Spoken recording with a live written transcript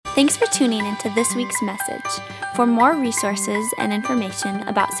Thanks for tuning into this week's message. For more resources and information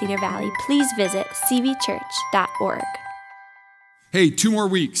about Cedar Valley, please visit cvchurch.org. Hey, 2 more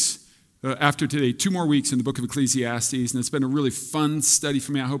weeks after today, 2 more weeks in the book of Ecclesiastes, and it's been a really fun study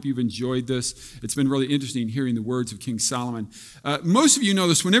for me. I hope you've enjoyed this. It's been really interesting hearing the words of King Solomon. Most of you know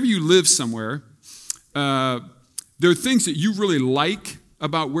this. Whenever you live somewhere, there are things that you really like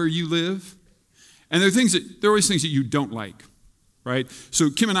about where you live, and there are always things that you don't like. Right?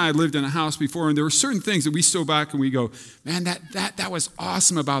 So Kim and I had lived in a house before, and there were certain things that we still back and we go, man, that was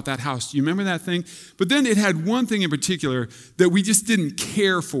awesome about that house. Do you remember that thing? But then it had one thing in particular that we just didn't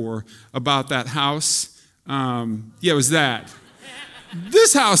care for about that house. It was that.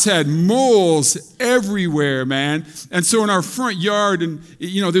 This house had moles everywhere, man. And so in our front yard, and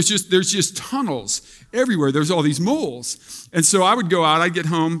there's just tunnels everywhere. There's all these moles. And so I would go out, I'd get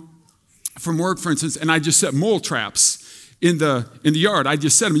home from work, for instance, and I'd just set mole traps in the yard. I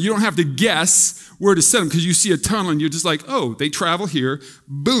just set them. You don't have to guess where to set them because you see a tunnel and you're just like, oh, they travel here,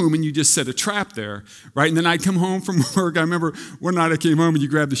 boom, and you just set a trap there, right? And then I'd come home from work. I remember one night I came home and you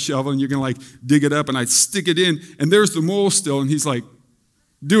grab the shovel and you're going to dig it up, and I'd stick it in, and there's the mole still, and he's like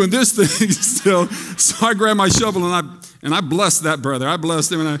doing this thing still. So I grabbed my shovel and I blessed that brother. I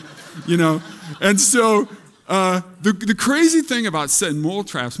blessed him, and so the crazy thing about setting mole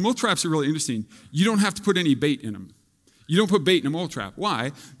traps are really interesting. You don't have to put any bait in them. You don't put bait in a mole trap.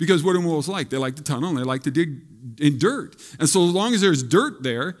 Why? Because what do moles like? They like to tunnel and they like to dig in dirt. And so as long as there's dirt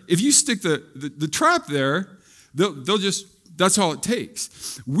there, if you stick the trap there, they'll just, that's all it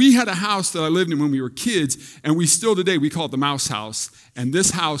takes. We had a house that I lived in when we were kids, and we still today, we call it the mouse house. And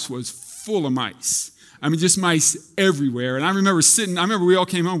this house was full of mice. I mean, just mice everywhere. And I remember we all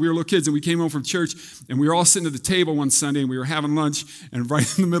came home, we were little kids, and we came home from church, and we were all sitting at the table one Sunday, and we were having lunch, and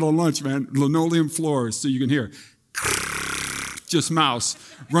right in the middle of lunch, man, linoleum floors, so you can hear just mouse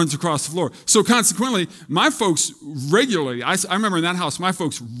runs across the floor. So consequently, my folks regularly, I remember in that house, my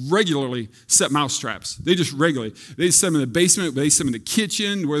folks regularly set mouse traps. They just regularly. They set them in the basement, they set them in the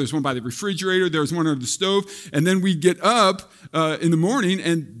kitchen, where there's one by the refrigerator, there was one under the stove, and then we'd get up in the morning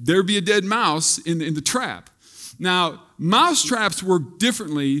and there'd be a dead mouse in the trap. Now, mouse traps work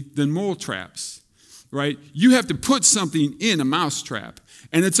differently than mole traps, right? You have to put something in a mouse trap,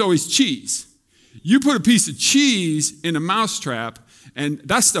 and it's always cheese. You put a piece of cheese in a mouse trap, and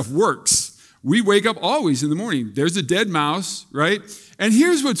that stuff works. We wake up always in the morning. There's a dead mouse, right? And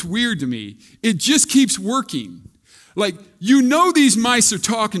here's what's weird to me. It just keeps working. These mice are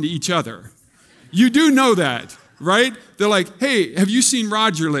talking to each other. You do know that, right? They're like, hey, have you seen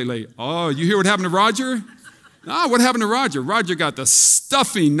Roger lately? Oh, you hear what happened to Roger? What happened to Roger? Roger got the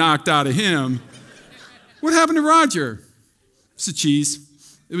stuffing knocked out of him. What happened to Roger? It's a cheese.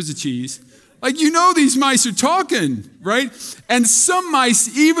 It was a cheese. These mice are talking, right? And some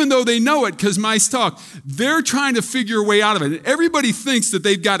mice, even though they know it because mice talk, they're trying to figure a way out of it. And everybody thinks that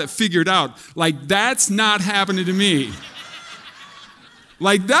they've got it figured out. That's not happening to me.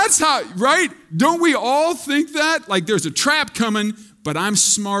 That's how, right? Don't we all think that? There's a trap coming, but I'm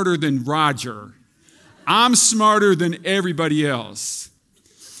smarter than Roger. I'm smarter than everybody else.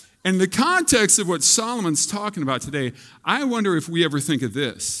 And in the context of what Solomon's talking about today, I wonder if we ever think of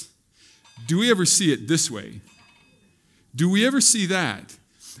this. Do we ever see it this way? Do we ever see that?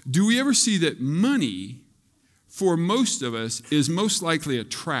 Do we ever see that money, for most of us, is most likely a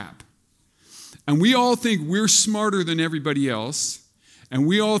trap? And we all think we're smarter than everybody else, and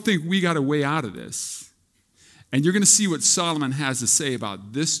we all think we got a way out of this. And you're going to see what Solomon has to say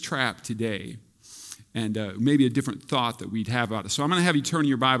about this trap today, and maybe a different thought that we'd have about it. So I'm going to have you turn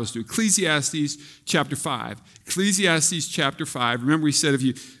your Bibles to Ecclesiastes chapter 5. Ecclesiastes chapter 5. Remember we said if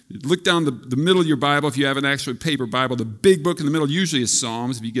you look down the middle of your Bible, if you have an actual paper Bible, the big book in the middle usually is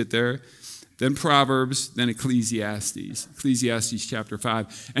Psalms, if you get there, then Proverbs, then Ecclesiastes. Ecclesiastes chapter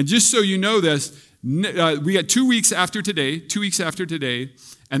 5. And just so you know this, we got 2 weeks after today,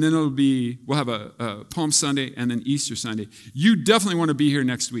 and then we'll have a Palm Sunday and then Easter Sunday. You definitely want to be here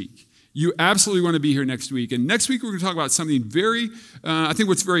next week. You absolutely want to be here next week. And next week we're going to talk about something I think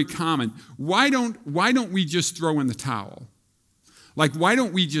what's very common. Why don't we just throw in the towel? Why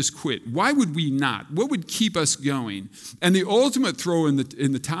don't we just quit? Why would we not? What would keep us going? And the ultimate throw in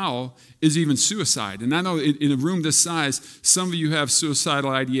the towel is even suicide. And I know in a room this size, some of you have suicidal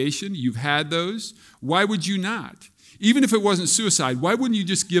ideation. You've had those. Why would you not? Even if it wasn't suicide, why wouldn't you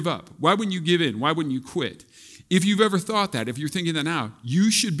just give up? Why wouldn't you give in? Why wouldn't you quit? If you've ever thought that, if you're thinking that now,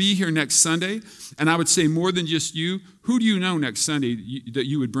 you should be here next Sunday. And I would say more than just you, Who do you know next Sunday that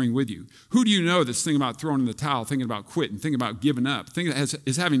you would bring with you? Who do you know that's thinking about throwing in the towel, thinking about quitting, thinking about giving up, thinking that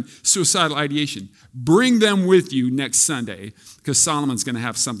is having suicidal ideation? Bring them with you next Sunday, because Solomon's going to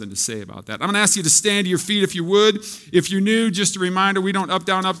have something to say about that. I'm going to ask you to stand to your feet if you would. If you're new, just a reminder, we don't up,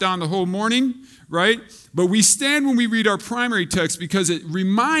 down the whole morning, right? But we stand when we read our primary text because it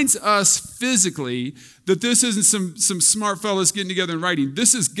reminds us physically that this isn't some smart fellas getting together and writing.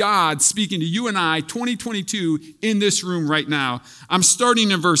 This is God speaking to you and I, 2022, in this room right now. I'm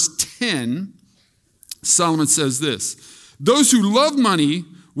starting in verse 10. Solomon says this: those who love money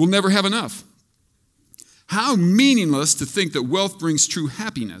will never have enough. How meaningless to think that wealth brings true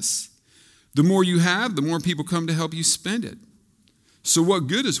happiness. The more you have, the more people come to help you spend it. So what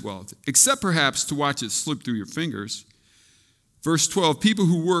good is wealth, except perhaps to watch it slip through your fingers? Verse 12, people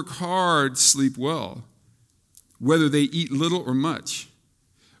who work hard sleep well, whether they eat little or much.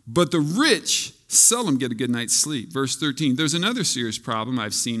 But the rich seldom get a good night's sleep. Verse 13, there's another serious problem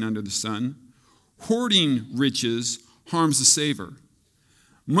I've seen under the sun. Hoarding riches harms the saver.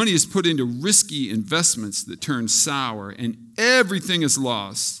 Money is put into risky investments that turn sour, and everything is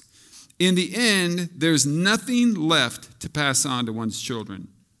lost. In the end, there's nothing left to pass on to one's children.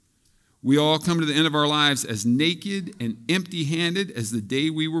 We all come to the end of our lives as naked and empty-handed as the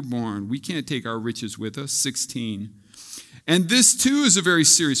day we were born. We can't take our riches with us. 16. And this, too, is a very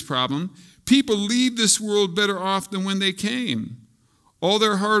serious problem. People leave this world better off than when they came. All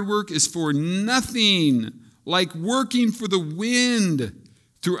their hard work is for nothing, like working for the wind.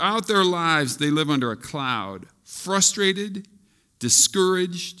 Throughout their lives, they live under a cloud, frustrated,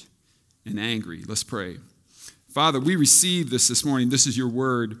 discouraged, and angry. Let's pray. Father, we receive this morning. This is your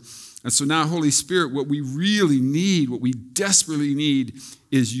word. And so now, Holy Spirit, what we really need, what we desperately need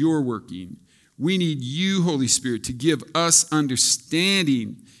is your working. We need you, Holy Spirit, to give us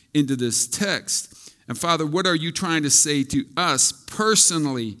understanding into this text. And Father, what are you trying to say to us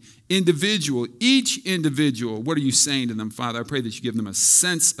personally, each individual? What are you saying to them, Father? I pray that you give them a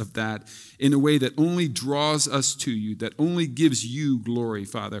sense of that in a way that only draws us to you, that only gives you glory,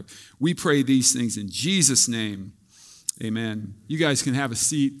 Father. We pray these things in Jesus' name. Amen. You guys can have a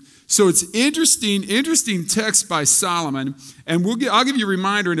seat. So it's interesting text by Solomon, and I'll give you a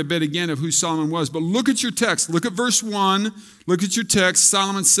reminder in a bit again of who Solomon was, but look at your text. Look at verse 1. Look at your text.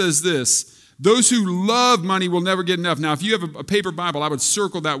 Solomon says this: those who love money will never get enough. Now, if you have a paper Bible, I would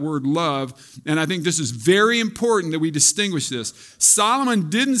circle that word love, and I think this is very important that we distinguish this. Solomon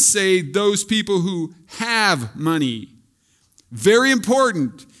didn't say those people who have money. Very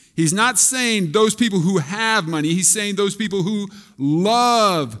important. He's not saying those people who have money. He's saying those people who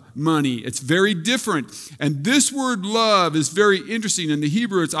love money. It's very different. And this word love is very interesting. In the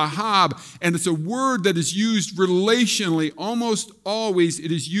Hebrew, it's ahab, and it's a word that is used relationally. Almost always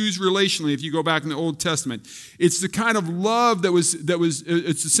it is used relationally if you go back in the Old Testament. It's the kind of love it's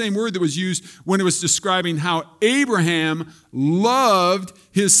the same word that was used when it was describing how Abraham loved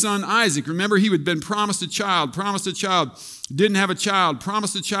his son Isaac. Remember, he had been promised a child, didn't have a child,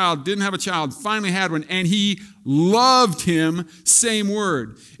 promised a child, didn't have a child, finally had one, and he loved him. Same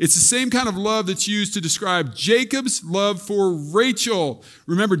word. It's the same kind of love that's used to describe Jacob's love for Rachel.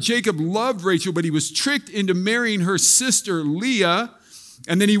 Remember, Jacob loved Rachel, but he was tricked into marrying her sister Leah.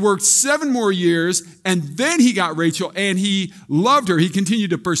 And then he worked 7 more years, and then he got Rachel, and he loved her. He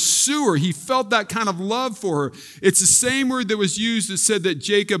continued to pursue her. He felt that kind of love for her. It's the same word that was used that said that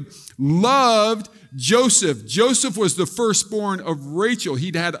Jacob loved Joseph. Joseph was the firstborn of Rachel.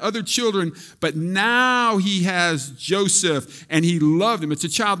 He'd had other children, but now he has Joseph, and he loved him. It's a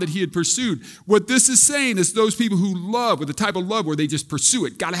child that he had pursued. What this is saying is those people who love, with the type of love where they just pursue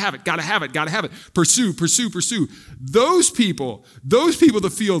it, gotta have it, pursue. Those people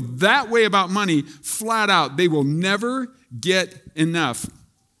that feel that way about money, flat out, they will never get enough.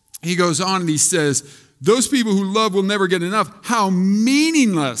 He goes on and he says, those people who love will never get enough. How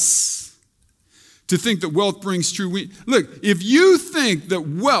meaningless to think that wealth brings true. Look, if you think that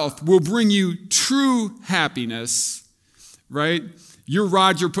wealth will bring you true happiness, right? You're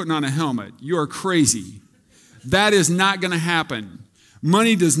Roger putting on a helmet. You're crazy. That is not going to happen.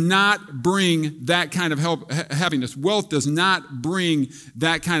 Money does not bring that kind of happiness. Wealth does not bring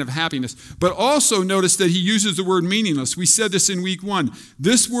that kind of happiness. But also notice that he uses the word meaningless. We said this in week 1.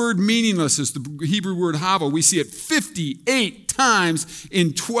 This word meaningless is the Hebrew word havel. We see it 58 times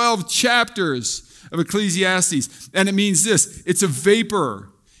in 12 chapters of Ecclesiastes. And it means this: it's a vapor.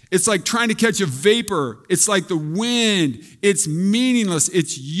 It's like trying to catch a vapor. It's like the wind. It's meaningless.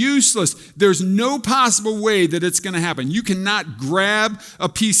 It's useless. There's no possible way that it's going to happen. You cannot grab a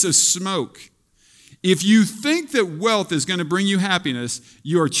piece of smoke. If you think that wealth is going to bring you happiness,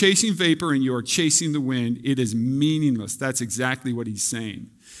 you are chasing vapor and you are chasing the wind. It is meaningless. That's exactly what he's saying.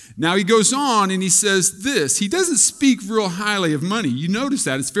 Now he goes on and he says this. He doesn't speak real highly of money. You notice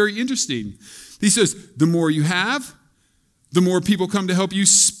that. It's very interesting. He says, the more you have, the more people come to help you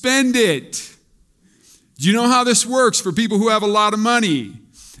spend it. Do you know how this works for people who have a lot of money?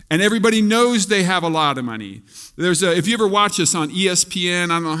 And everybody knows they have a lot of money. If you ever watch this on ESPN, I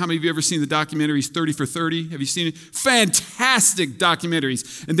don't know how many of you have ever seen the documentaries 30 for 30. Have you seen it? Fantastic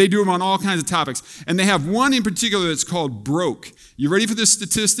documentaries. And they do them on all kinds of topics. And they have one in particular that's called Broke. You ready for this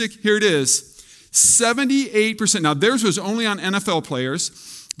statistic? Here it is. 78%. Now theirs was only on NFL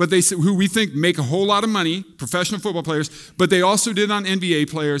players, but who we think make a whole lot of money, professional football players, but they also did on NBA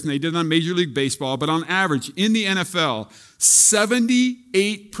players and they did on Major League Baseball. But on average, in the NFL,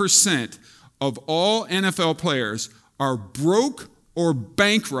 78% of all NFL players are broke or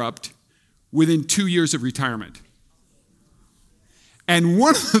bankrupt within 2 years of retirement. And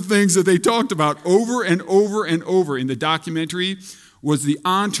one of the things that they talked about over and over and over in the documentary was the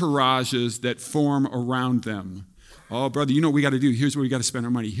entourages that form around them. Oh, brother, you know what we got to do? Here's where we got to spend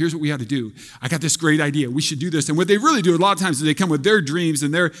our money. Here's what we got to do. I got this great idea. We should do this. And what they really do a lot of times is they come with their dreams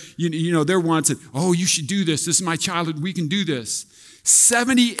and their wants. And, oh, you should do this. This is my childhood. We can do this.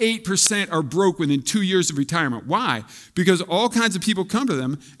 78% are broke within 2 years of retirement. Why? Because all kinds of people come to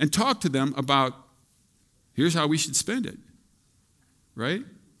them and talk to them about, here's how we should spend it. Right?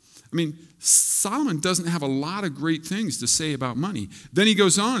 I mean, Solomon doesn't have a lot of great things to say about money. Then he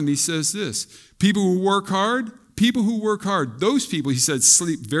goes on and he says this. People who work hard, those people, he said,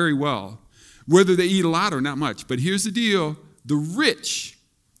 sleep very well, whether they eat a lot or not much. But here's the deal. The rich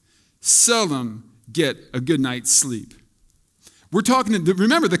seldom get a good night's sleep. We're talking,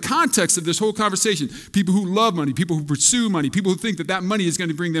 remember the context of this whole conversation. People who love money, people who pursue money, people who think that money is going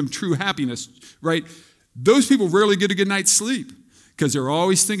to bring them true happiness, right? Those people rarely get a good night's sleep because they're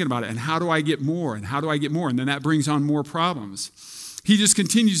always thinking about it. And how do I get more? And how do I get more? And then that brings on more problems. He just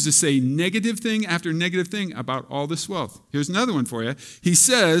continues to say negative thing after negative thing about all this wealth. Here's another one for you. He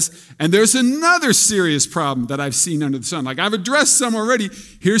says, and there's another serious problem that I've seen under the sun. Like I've addressed some already.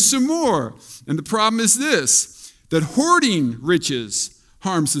 Here's some more. And the problem is this, that hoarding riches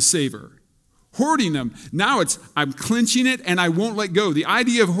harms the saver. Hoarding them. Now I'm clenching it and I won't let go. The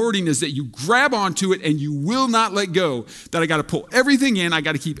idea of hoarding is that you grab onto it and you will not let go. That I got to pull everything in. I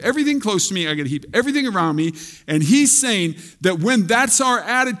got to keep everything close to me. I got to keep everything around me. And he's saying that when that's our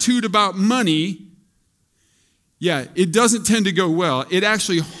attitude about money, it doesn't tend to go well. It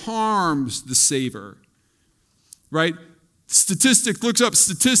actually harms the saver. Right? Looks up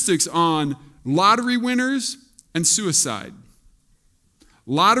statistics on lottery winners and suicide.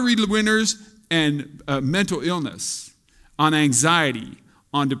 Lottery winners and mental illness, on anxiety,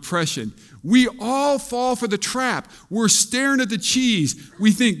 on depression. We all fall for the trap. We're staring at the cheese.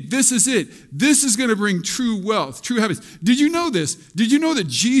 We think this is it. This is going to bring true wealth, true happiness. Did you know this? Did you know that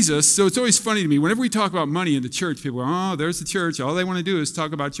Jesus, so it's always funny to me, whenever we talk about money in the church, people go, oh, there's the church. All they want to do is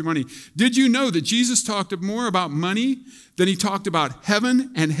talk about your money. Did you know that Jesus talked more about money than he talked about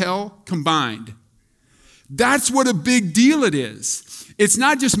heaven and hell combined? That's what a big deal it is. It's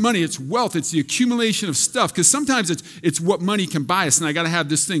not just money, it's wealth, it's the accumulation of stuff. Because sometimes it's what money can buy us, and I got to have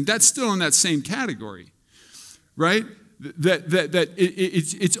this thing. That's still in that same category, right?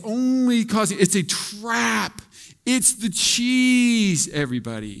 It's only causing, it's a trap. It's the cheese,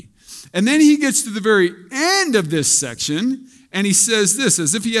 everybody. And then he gets to the very end of this section, and he says this,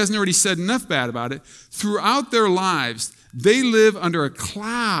 as if he hasn't already said enough bad about it. Throughout their lives, they live under a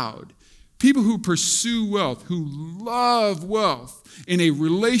cloud. People who pursue wealth, who love wealth in a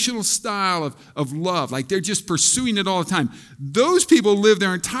relational style of love, like they're just pursuing it all the time. Those people live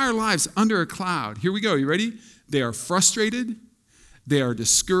their entire lives under a cloud. Here we go. You ready? They are frustrated, they are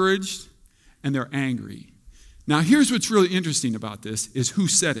discouraged, and they're angry. Now, here's what's really interesting about this is who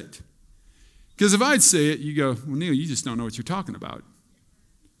said it. Because if I'd say it, you go, well, Neil, you just don't know what you're talking about.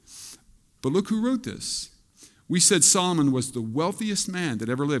 But look who wrote this. We said Solomon was the wealthiest man that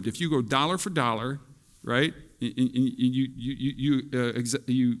ever lived. If you go dollar for dollar, right, you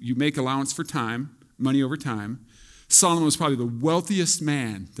make allowance for time, money over time, Solomon was probably the wealthiest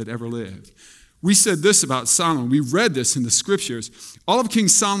man that ever lived. We said this about Solomon. We read this in the scriptures. All of King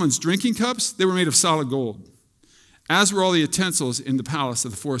Solomon's drinking cups, they were made of solid gold, as were all the utensils in the palace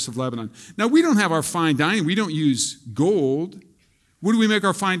of the forest of Lebanon. Now, we don't have our fine dining. We don't use gold. What do we make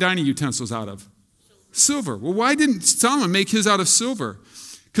our fine dining utensils out of? Silver. Well, why didn't Solomon make his out of silver?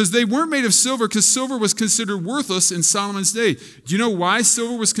 Because they weren't made of silver, because silver was considered worthless in Solomon's day. Do you know why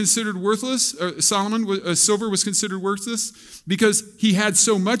silver was considered worthless? Silver was considered worthless? Because he had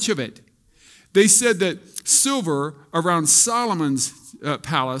so much of it. They said that silver around Solomon's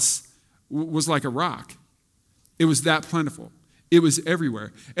palace was like a rock. It was that plentiful. It was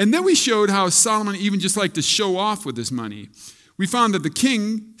everywhere. And then we showed how Solomon even just liked to show off with his money. We found that the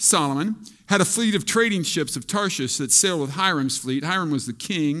king, Solomon, had a fleet of trading ships of Tarshish that sailed with Hiram's fleet. Hiram was the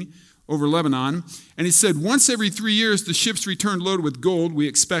king over Lebanon. And he said, once every 3 years, the ships returned loaded with gold. We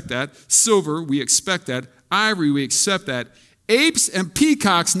expect that. Silver, we expect that. Ivory, we accept that. Apes and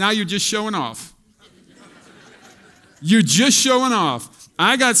peacocks, now you're just showing off. You're just showing off.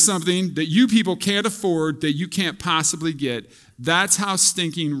 I got something that you people can't afford, that you can't possibly get. That's how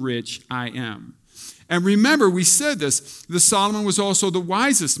stinking rich I am. And remember, we said this, that Solomon was also the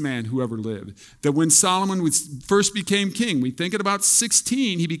wisest man who ever lived. That when Solomon first became king, we think at about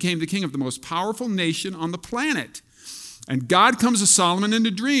 16, he became the king of the most powerful nation on the planet. And God comes to Solomon in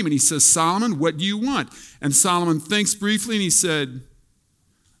a dream, and he says, Solomon, what do you want? And Solomon thinks briefly, and he said,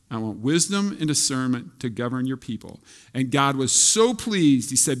 I want wisdom and discernment to govern your people. And God was so pleased.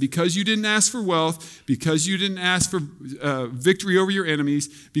 He said, because you didn't ask for wealth, because you didn't ask for victory over your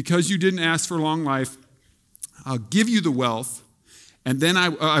enemies, because you didn't ask for long life, I'll give you the wealth, and then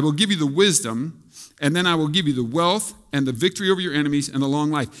I will give you the wisdom, and then I will give you the wealth and the victory over your enemies and the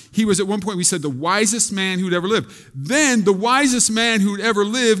long life. He was at one point, we said, the wisest man who'd ever lived. Then the wisest man who'd ever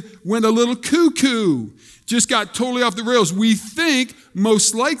lived went a little cuckoo. Just got totally off the rails. We think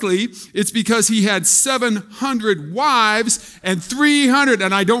most likely it's because he had 700 wives and 300,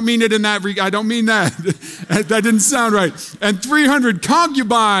 and I don't mean it in that, I don't mean that. That didn't sound right. And 300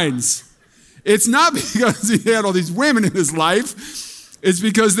 concubines. It's not because he had all these women in his life. It's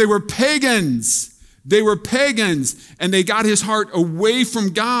because they were pagans. They were pagans, and they got his heart away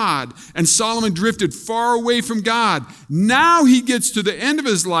from God. And Solomon drifted far away from God. Now he gets to the end of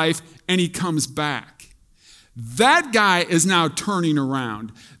his life, and he comes back. That guy is now turning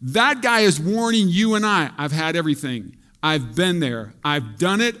around. That guy is warning you and I. I've had everything. I've been there. I've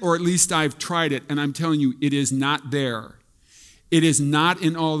done it, or at least I've tried it. And I'm telling you, it is not there. It is not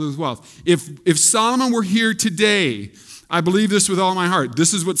in all this wealth. If Solomon were here today, I believe this with all my heart.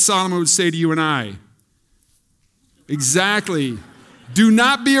 This is what Solomon would say to you and I. Exactly. Do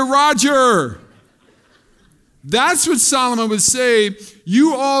not be a Roger. That's what Solomon would say.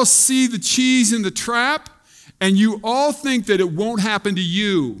 You all see the cheese in the trap, and you all think that it won't happen to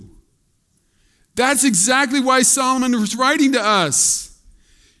you. That's exactly why Solomon was writing to us.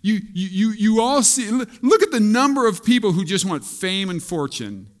 You all see, look at the number of people who just want fame and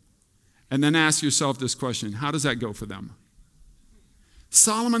fortune, and then ask yourself this question: how does that go for them?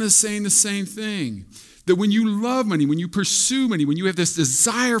 Solomon is saying the same thing, that when you love money, when you pursue money, when you have this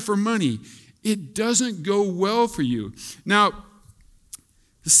desire for money, it doesn't go well for you. Now,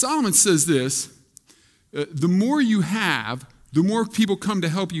 Solomon says this, the more you have, the more people come to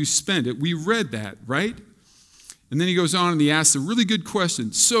help you spend it. We read that, right? And then he goes on and he asks a really good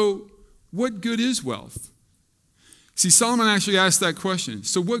question. So, what good is wealth? See, Solomon actually asked that question.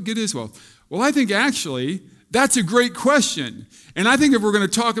 So, what good is wealth? Well, I think actually that's a great question. And I think if we're going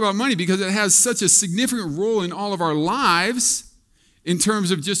to talk about money, because it has such a significant role in all of our lives, in terms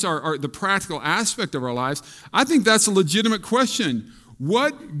of just the practical aspect of our lives, I think that's a legitimate question.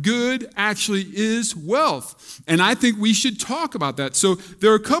 What good actually is wealth? And I think we should talk about that. So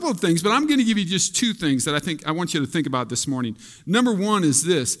there are a couple of things, but I'm going to give you just two things that I think I want you to think about this morning. Number one is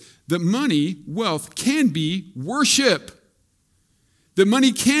this, that money, wealth, can be worship. That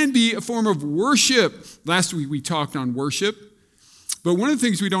money can be a form of worship. Last week we talked on worship. But one of the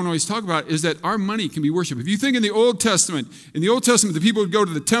things we don't always talk about is that our money can be worship. If you think in the Old Testament, the people would go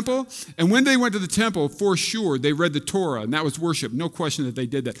to the temple, and when they went to the temple, for sure, they read the Torah, and that was worship. No question that they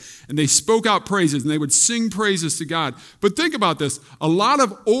did that. And they spoke out praises, and they would sing praises to God. But think about this. A lot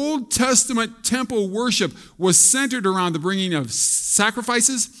of Old Testament temple worship was centered around the bringing of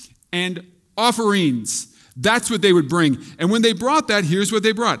sacrifices and offerings. That's what they would bring. And when they brought that, here's what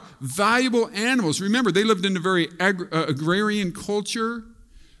they brought. Valuable animals. Remember, they lived in a very agrarian culture.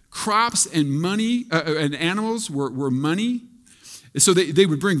 Crops and money, and animals were money. So they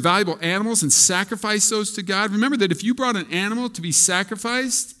would bring valuable animals and sacrifice those to God. Remember that if you brought an animal to be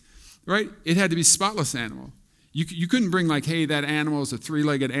sacrificed, right, it had to be a spotless animal. You couldn't bring like, hey, that animal is a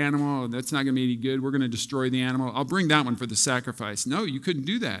three-legged animal. That's not going to be any good. We're going to destroy the animal. I'll bring that one for the sacrifice. No, you couldn't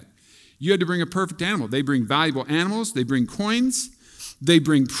do that. You had to bring a perfect animal. They bring valuable animals. They bring coins. They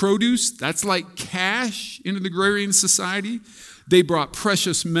bring produce. That's like cash into the agrarian society. They brought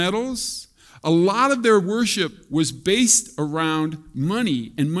precious metals. A lot of their worship was based around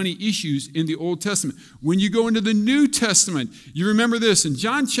money and money issues in the Old Testament. When you go into the New Testament, you remember this. In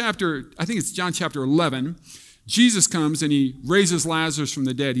John chapter 11, Jesus comes and he raises Lazarus from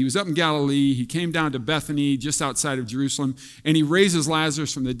the dead. He was up in Galilee. He came down to Bethany, just outside of Jerusalem, and he raises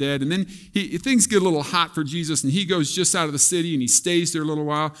Lazarus from the dead. And then things get a little hot for Jesus, and he goes just out of the city, and he stays there a little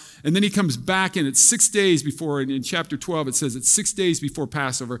while. And then he comes back, and it's 6 days before, and in chapter 12, it says it's 6 days before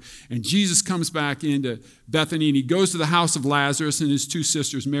Passover. And Jesus comes back into Bethany, and he goes to the house of Lazarus and his two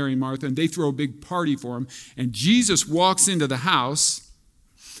sisters, Mary and Martha, and they throw a big party for him. And Jesus walks into the house,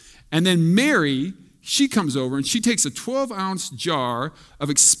 and then Mary, she comes over and she takes a 12-ounce jar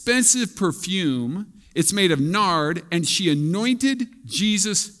of expensive perfume. It's made of nard, and she anointed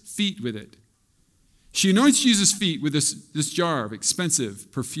Jesus' feet with it. She anoints Jesus' feet with this jar of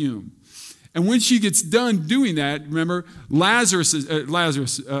expensive perfume. And when she gets done doing that, remember, Lazarus is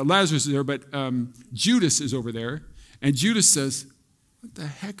there, but Judas is over there. And Judas says, "What the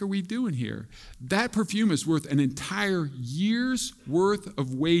heck are we doing here? That perfume is worth an entire year's worth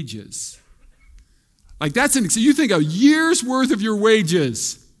of wages." Like so you think a year's worth of your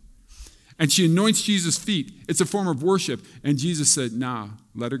wages. And she anoints Jesus' feet. It's a form of worship. And Jesus said, "Nah,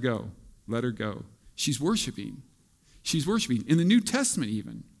 let her go. Let her go." She's worshiping. She's worshiping. In the New Testament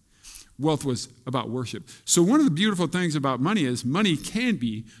even, wealth was about worship. So one of the beautiful things about money is money can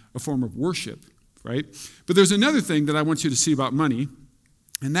be a form of worship, right? But there's another thing that I want you to see about money,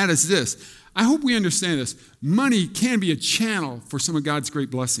 and that is this. I hope we understand this. Money can be a channel for some of God's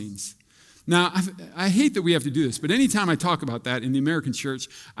great blessings. Now, I hate that we have to do this, but anytime I talk about that in the American church,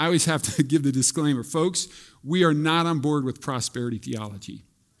 I always have to give the disclaimer. Folks, we are not on board with prosperity theology.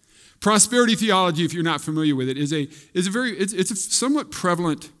 Prosperity theology, if you're not familiar with it, is a somewhat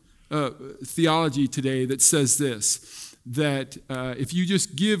prevalent theology today that says this, that if you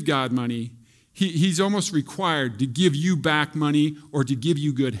just give God money, he's almost required to give you back money or to give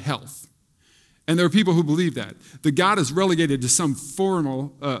you good health. And there are people who believe that God is relegated to some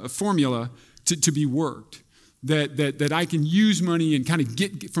formula to be worked, that I can use money and kind of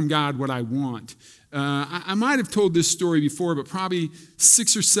get from God what I want. I might have told this story before, but probably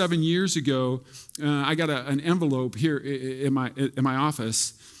 6 or 7 years ago, I got an envelope here in my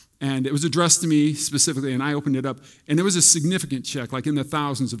office, and it was addressed to me specifically, and I opened it up, and it was a significant check, like in the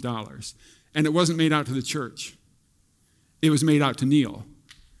thousands of dollars. And it wasn't made out to the church. It was made out to Neil.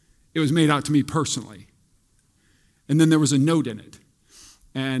 It was made out to me personally. And then there was a note in it.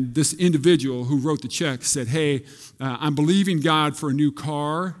 And this individual who wrote the check said, "Hey, I'm believing God for a new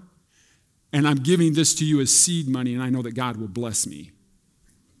car, and I'm giving this to you as seed money, and I know that God will bless me."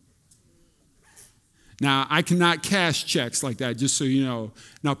 Now, I cannot cash checks like that, just so you know.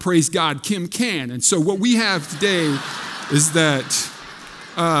 Now, praise God, Kim can. And so what we have today is that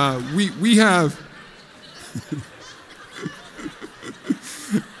we have...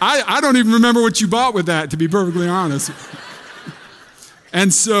 I don't even remember what you bought with that, to be perfectly honest.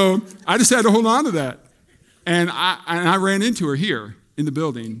 And so I just had to hold on to that. And I ran into her here in the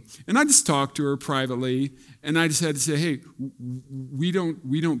building. And I just talked to her privately. And I just had to say, "Hey, we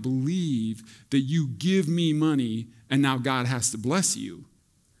don't believe that you give me money and now God has to bless you."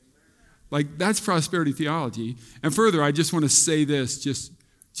 Like, that's prosperity theology. And further, I just want to say this just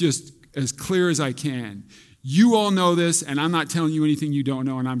as clear as I can. You all know this, and I'm not telling you anything you don't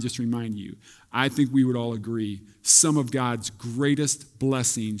know, and I'm just reminding you. I think we would all agree some of God's greatest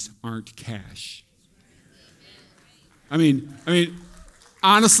blessings aren't cash. I mean,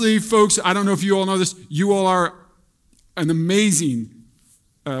 honestly, folks, I don't know if you all know this. You all are an amazing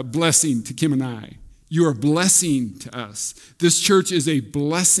blessing to Kim and I. You are a blessing to us. This church is a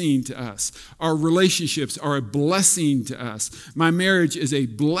blessing to us. Our relationships are a blessing to us. My marriage is a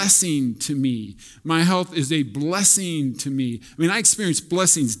blessing to me. My health is a blessing to me. I mean, I experience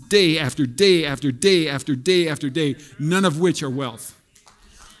blessings day after day after day after day after day, none of which are wealth.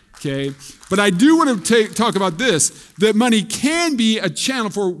 Okay? But I do want to talk about this, that money can be a channel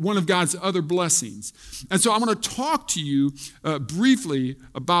for one of God's other blessings. And so I want to talk to you briefly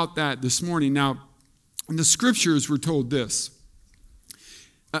about that this morning. Now, in the scriptures, we're told this.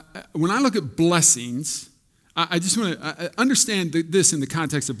 When I look at blessings, I just want to understand this in the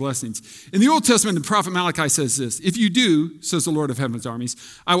context of blessings. In the Old Testament, the prophet Malachi says this: "If you do, says the Lord of heaven's armies,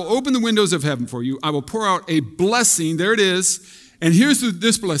 I will open the windows of heaven for you. I will pour out a blessing." There it is. And here's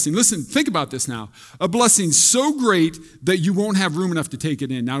this blessing. Listen, think about this now. A blessing so great that you won't have room enough to take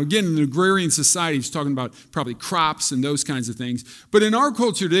it in. Now, again, in the agrarian society, he's talking about probably crops and those kinds of things. But in our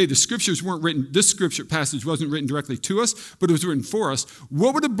culture today, the scriptures weren't written, this scripture passage wasn't written directly to us, but it was written for us.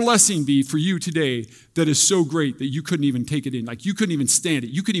 What would a blessing be for you today that is so great that you couldn't even take it in? Like, you couldn't even stand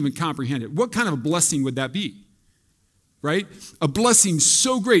it. You couldn't even comprehend it. What kind of a blessing would that be? Right? A blessing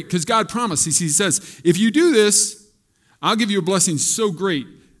so great, because God promises, he says, if you do this, I'll give you a blessing so great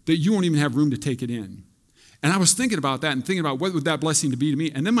that you won't even have room to take it in. And I was thinking about that and thinking about what would that blessing to be to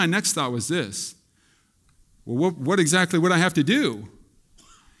me. And then my next thought was this. Well, what exactly would I have to do?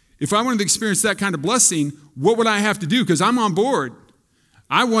 If I wanted to experience that kind of blessing, what would I have to do? Because I'm on board.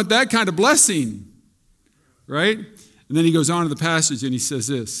 I want that kind of blessing, right? And then he goes on to the passage and he says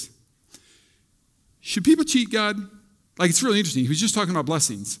this. Should people cheat God? Like, it's really interesting. He was just talking about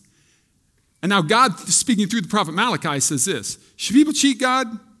blessings. And now God, speaking through the prophet Malachi, says this. Should people cheat God?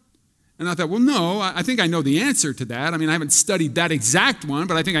 And I thought, well, no, I think I know the answer to that. I mean, I haven't studied that exact one,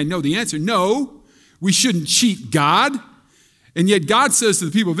 but I think I know the answer. No, we shouldn't cheat God. And yet God says to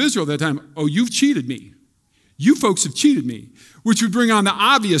the people of Israel at that time, oh, you've cheated me. You folks have cheated me. Which would bring on the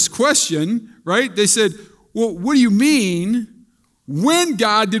obvious question, right? They said, well, what do you mean? When,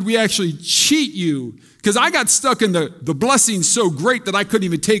 God, did we actually cheat you? Because I got stuck in the blessing so great that I couldn't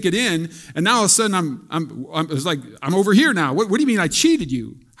even take it in. And now all of a sudden I'm over here now. What do you mean I cheated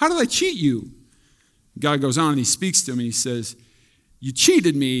you? How did I cheat you? God goes on and he speaks to him and he says, you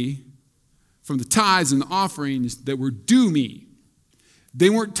cheated me from the tithes and the offerings that were due me. They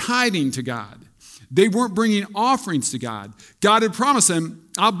weren't tithing to God. They weren't bringing offerings to God. God had promised them,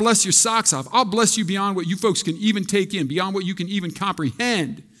 I'll bless your socks off. I'll bless you beyond what you folks can even take in, beyond what you can even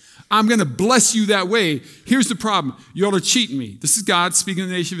comprehend. I'm going to bless you that way. Here's the problem. You all are cheating me. This is God speaking to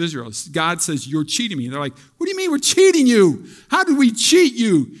the nation of Israel. God says, you're cheating me. And they're like, what do you mean we're cheating you? How did we cheat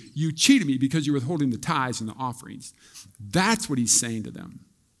you? You cheated me because you're withholding the tithes and the offerings. That's what he's saying to them.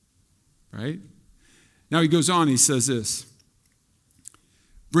 Right? Now he goes on and he says this.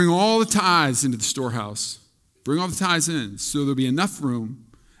 Bring all the tithes into the storehouse. Bring all the tithes in so there'll be enough room,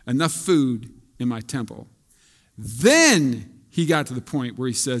 enough food in my temple. Then he got to the point where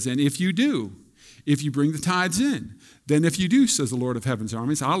he says, and if you bring the tithes in, then if you do, says the Lord of heaven's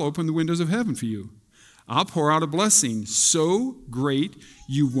armies, I'll open the windows of heaven for you. I'll pour out a blessing so great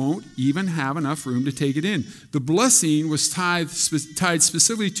you won't even have enough room to take it in. The blessing was tied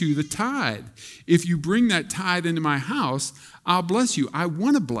specifically to the tithe. If you bring that tithe into my house, I'll bless you. I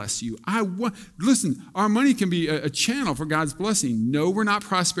want to bless you. Listen, our money can be a channel for God's blessing. No, we're not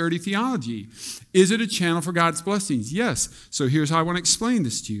prosperity theology. Is it a channel for God's blessings? Yes. So here's how I want to explain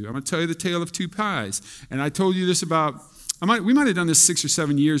this to you. I'm going to tell you the tale of two pies. And I told you this we might have done this 6 or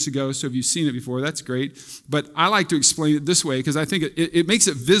 7 years ago, so if you've seen it before, that's great. But I like to explain it this way because I think it makes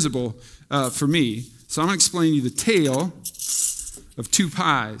it visible for me. So I'm going to explain to you the tale of two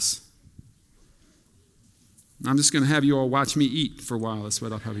pies. I'm just going to have you all watch me eat for a while. That's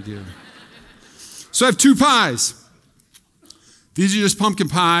what I'll probably do. So I have two pies. These are just pumpkin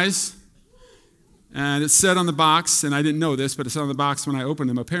pies. And it said on the box, and I didn't know this, but it said on the box when I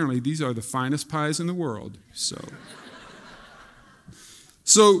opened them, apparently these are the finest pies in the world. So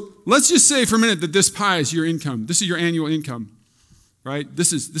let's just say for a minute that this pie is your income. This is your annual income, right?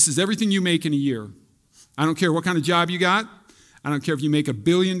 This is everything you make in a year. I don't care what kind of job you got. I don't care if you make $1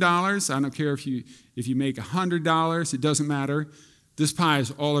 billion. I don't care if you make $100. It doesn't matter. This pie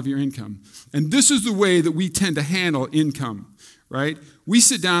is all of your income. And this is the way that we tend to handle income, right? We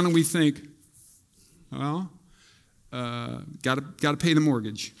sit down and we think, well, got to pay the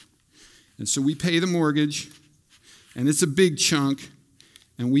mortgage. And so we pay the mortgage, and it's a big chunk.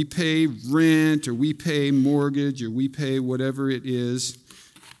 And we pay rent, or we pay mortgage, or we pay whatever it is.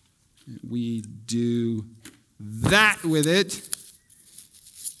 We do that with it.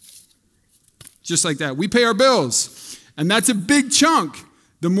 Just like that. We pay our bills. And that's a big chunk.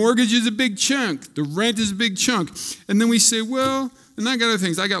 The mortgage is a big chunk. The rent is a big chunk. And then we say, well, and I got other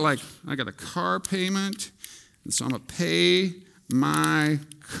things. I got a car payment. And so I'm going to pay my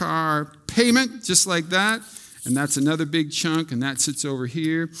car payment just like that. And that's another big chunk, and that sits over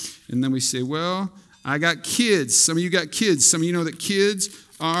here. And then we say, well, I got kids. Some of you got kids. Some of you know that kids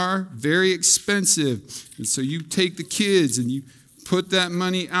are very expensive. And so you take the kids and you put that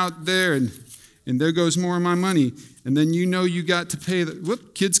money out there, and there goes more of my money. And then you know you got to pay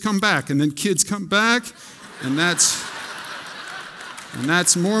kids come back. And then kids come back, and that's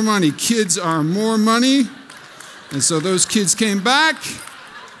more money. Kids are more money. And so those kids came back.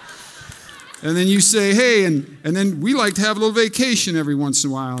 And then you say, hey, and then we like to have a little vacation every once in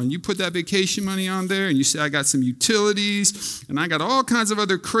a while. And you put that vacation money on there, and you say, I got some utilities, and I got all kinds of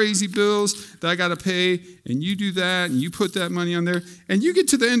other crazy bills that I got to pay. And you do that, and you put that money on there. And you get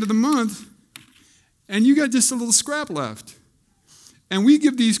to the end of the month, and you got just a little scrap left. And we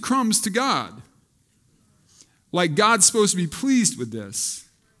give these crumbs to God. Like God's supposed to be pleased with this.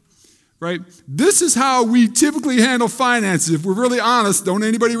 Right? This is how we typically handle finances. If we're really honest, don't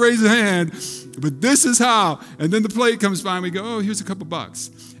anybody raise a hand, but this is how. And then the plate comes by and we go, oh, here's a couple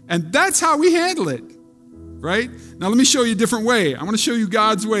bucks. And that's how we handle it. right? Now let me show you a different way. I want to show you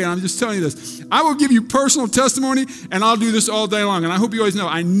God's way, and I'm just telling you this. I will give you personal testimony, and I'll do this all day long. And I hope you always know,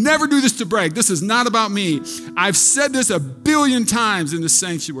 I never do this to brag. This is not about me. I've said this 1 billion times in the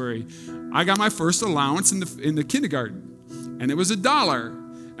sanctuary. I got my first allowance in the kindergarten, and it was $1.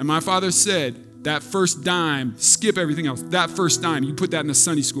 And my father said, that first dime, skip everything else. That first dime, you put that in a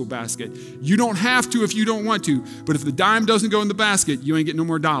Sunday school basket. You don't have to if you don't want to, but if the dime doesn't go in the basket, you ain't getting no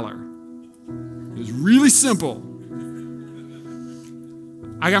more dollar. It was really simple.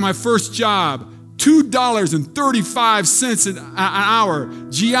 I got my first job, $2.35 an hour.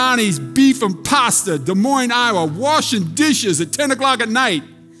 Gianni's Beef and Pasta, Des Moines, Iowa, washing dishes at 10 o'clock at night.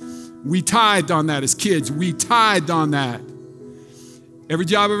 We tithed on that as kids. We tithed on that. Every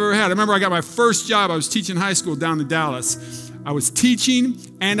job I've ever had. I remember I got my first job. I was teaching high school down in Dallas. I was teaching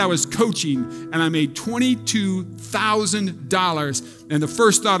and I was coaching, and I made $22,000. And the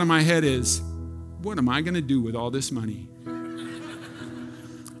first thought in my head is, what am I going to do with all this money?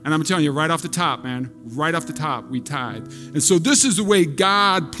 And I'm telling you, right off the top, man, right off the top, we tithe. And so this is the way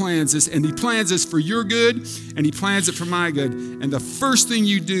God plans this, and he plans this for your good, and he plans it for my good. And the first thing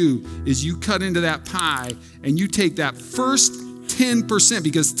you do is you cut into that pie, and you take that first 10%,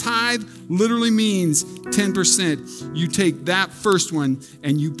 because tithe literally means 10%. You take that first one,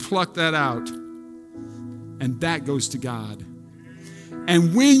 and you pluck that out, and that goes to God.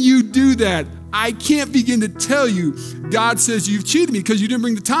 And when you do that, I can't begin to tell you, God says you've cheated me because you didn't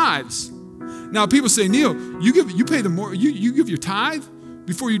bring the tithes. Now people say, Neil, you give your tithe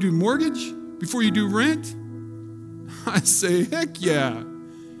before you do mortgage, before you do rent? I say, heck yeah.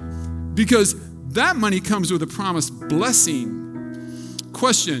 Because that money comes with a promised blessing.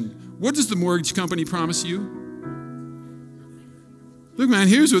 Question, what does the mortgage company promise you? Look, man,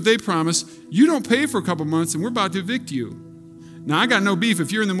 here's what they promise. You don't pay for a couple months and we're about to evict you. Now, I got no beef.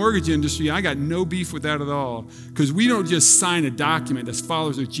 If you're in the mortgage industry, I got no beef with that at all. Because we don't just sign a document. As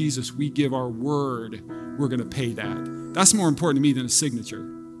followers of Jesus, we give our word. We're going to pay that. That's more important to me than a signature.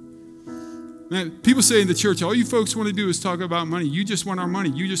 Man, people say in the church, all you folks want to do is talk about money. You just want our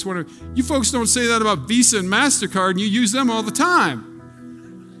money. You folks don't say that about Visa and MasterCard, and you use them all the time.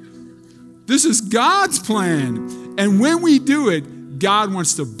 This is God's plan. And when we do it, God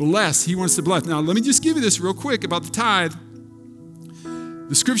wants to bless. He wants to bless. Now, let me just give you this real quick about the tithe.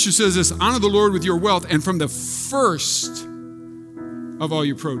 The scripture says this, honor the Lord with your wealth and from the first of all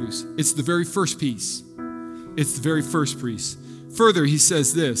your produce. It's the very first piece. It's the very first piece. Further, he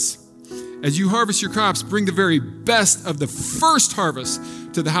says this, as you harvest your crops, bring the very best of the first harvest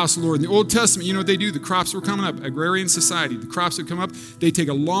to the house of the Lord. In the Old Testament, you know what they do? The crops were coming up, agrarian society. The crops would come up. They take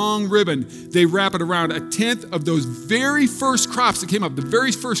a long ribbon. They wrap it around 1/10 of those very first crops that came up, the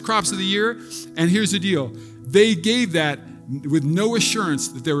very first crops of the year. And here's the deal. They gave that with no assurance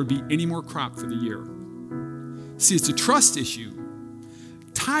that there would be any more crop for the year. See, it's a trust issue.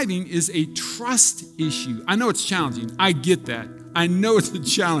 Tithing is a trust issue. I know it's challenging. I get that. I know it's a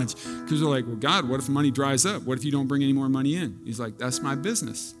challenge because they're like, well, God, what if money dries up? What if you don't bring any more money in? He's like, that's my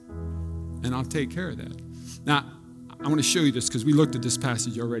business, and I'll take care of that. Now, I want to show you this because we looked at this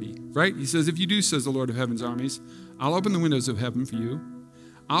passage already, right? He says, if you do, says the Lord of heaven's armies, I'll open the windows of heaven for you.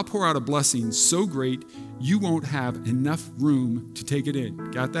 I'll pour out a blessing so great you won't have enough room to take it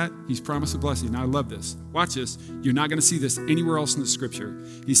in. Got that? He's promised a blessing. Now, I love this. Watch this. You're not going to see this anywhere else in the scripture.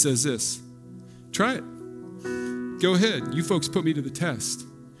 He says this. Try it. Go ahead. You folks put me to the test.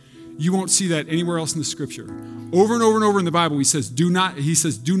 You won't see that anywhere else in the scripture. Over and over and over in the Bible, he says, do not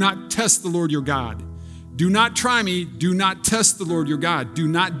test the Lord your God. Do not try me. Do not test the Lord your God. Do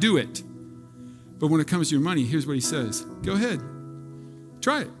not do it. But when it comes to your money, here's what he says. Go ahead.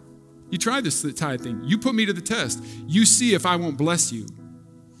 Try it. You try this tithe thing. You put me to the test. You see if I won't bless you.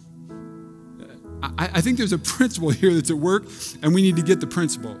 I think there's a principle here that's at work, and we need to get the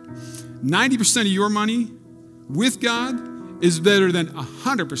principle. 90% of your money with God is better than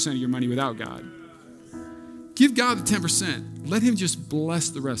 100% of your money without God. Give God the 10%. Let him just bless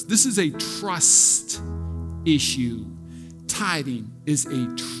the rest. This is a trust issue. Tithing is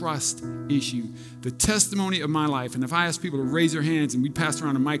a trust issue. The testimony of my life, and if I ask people to raise their hands and we pass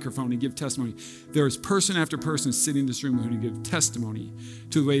around a microphone and give testimony, there is person after person sitting in this room who give testimony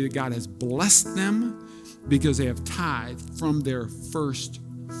to the way that God has blessed them because they have tithed from their first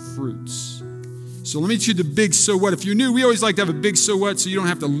fruits. So let me show you the big so what. If you're new, we always like to have a big so what so you don't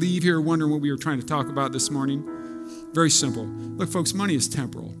have to leave here wondering what we were trying to talk about this morning. Very simple. Look, folks, money is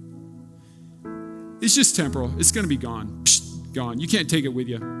temporal. It's just temporal. It's going to be gone. Psst, gone. You can't take it with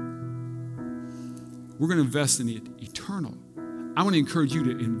you. We're going to invest in the eternal. I want to encourage you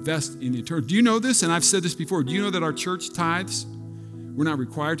to invest in the eternal. Do you know this? And I've said this before. Do you know that our church tithes? We're not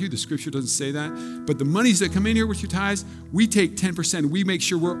required to. The scripture doesn't say that. But the monies that come in here with your tithes, we take 10%. We make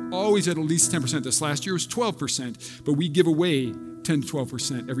sure we're always at least 10%. This last year was 12%, but we give away 10 to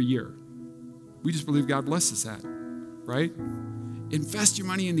 12% every year. We just believe God blesses that, right? Invest your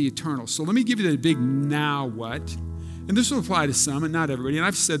money in the eternal. So let me give you the big now what. And this will apply to some and not everybody. And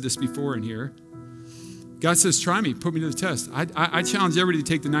I've said this before in here. God says, try me, put me to the test. I challenge everybody to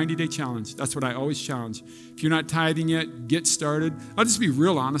take the 90-day challenge. That's what I always challenge. If you're not tithing yet, get started. I'll just be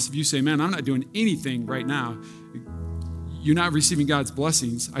real honest. If you say, man, I'm not doing anything right now, you're not receiving God's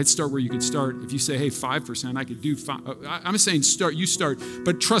blessings. I'd start where you could start. If you say, hey, 5%, I could do 5%. I'm saying you start,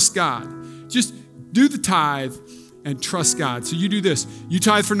 but trust God. Just do the tithe and trust God. So you do this. You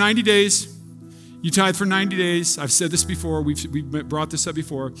tithe for 90 days. You tithe for 90 days. I've said this before. We've brought this up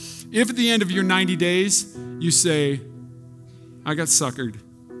before. If at the end of your 90 days, you say, I got suckered.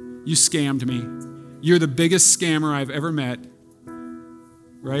 You scammed me. You're the biggest scammer I've ever met.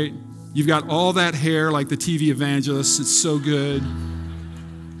 Right? You've got all that hair like the TV evangelists. It's so good.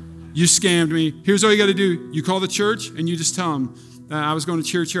 You scammed me. Here's all you got to do. You call the church and you just tell them, I was going to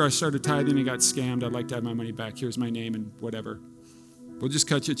church here. I started tithing and got scammed. I'd like to have my money back. Here's my name and whatever. We'll just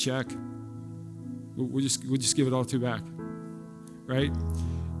cut you a check. We'll just give it all to you back, right?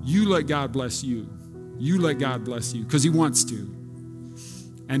 You let God bless you. You let God bless you because he wants to.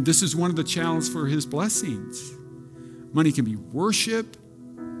 And this is one of the challenges for his blessings. Money can be worship.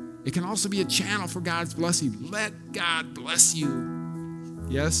 It can also be a channel for God's blessing. Let God bless you.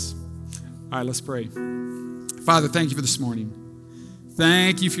 Yes? All right, let's pray. Father, thank you for this morning.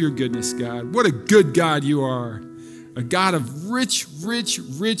 Thank you for your goodness, God. What a good God you are. A God of rich, rich,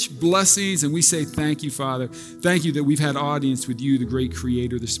 rich blessings. And we say thank you, Father. Thank you that we've had audience with you, the great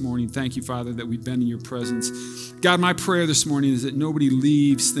creator, this morning. Thank you, Father, that we've been in your presence. God, my prayer this morning is that nobody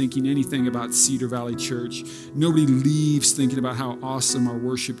leaves thinking anything about Cedar Valley Church. Nobody leaves thinking about how awesome our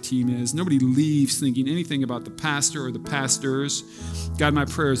worship team is. Nobody leaves thinking anything about the pastor or the pastors. God, my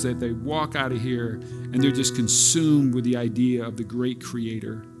prayer is that they walk out of here and they're just consumed with the idea of the great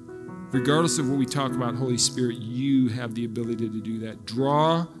creator. Regardless of what we talk about, Holy Spirit, you have the ability to do that.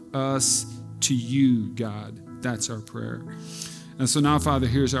 Draw us to you, God. That's our prayer. And so now, Father,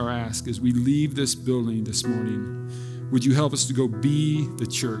 here's our ask. As we leave this building this morning, would you help us to go be the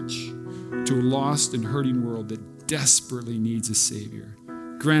church to a lost and hurting world that desperately needs a Savior?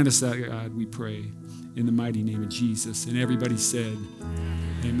 Grant us that, God, we pray, in the mighty name of Jesus. And everybody said,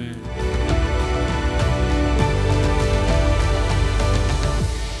 amen.